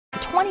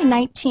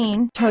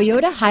2019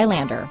 Toyota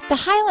Highlander. The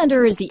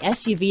Highlander is the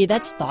SUV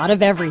that's thought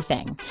of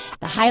everything.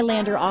 The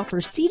Highlander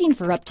offers seating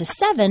for up to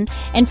 7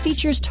 and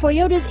features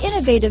Toyota's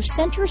innovative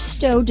center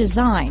stow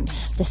design.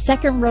 The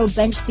second row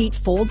bench seat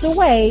folds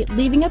away,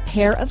 leaving a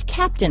pair of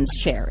captain's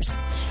chairs.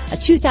 A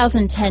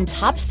 2010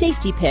 top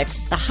safety pick,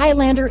 the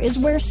Highlander is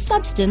where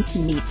substance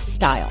meets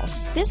style.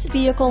 This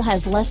vehicle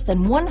has less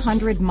than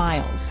 100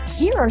 miles.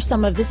 Here are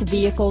some of this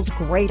vehicle's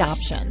great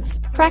options: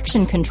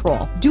 traction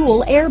control,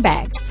 dual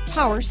airbags,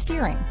 power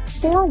steering,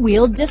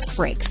 4-wheel disc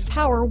brakes,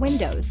 power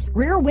windows,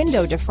 rear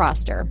window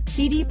defroster,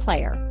 CD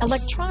player,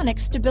 electronic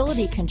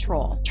stability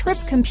control, trip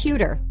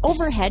computer,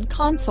 overhead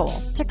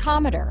console,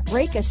 tachometer,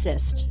 brake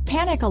assist,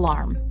 panic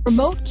alarm,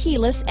 remote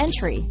keyless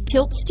entry,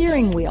 tilt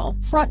steering wheel,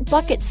 front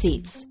bucket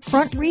seats,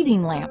 front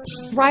reading lamps,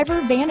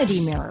 driver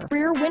vanity mirror,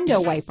 rear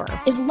window wiper.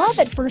 Is love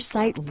at first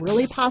sight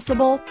really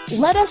possible?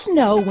 Let us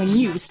know when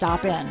you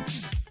stop in.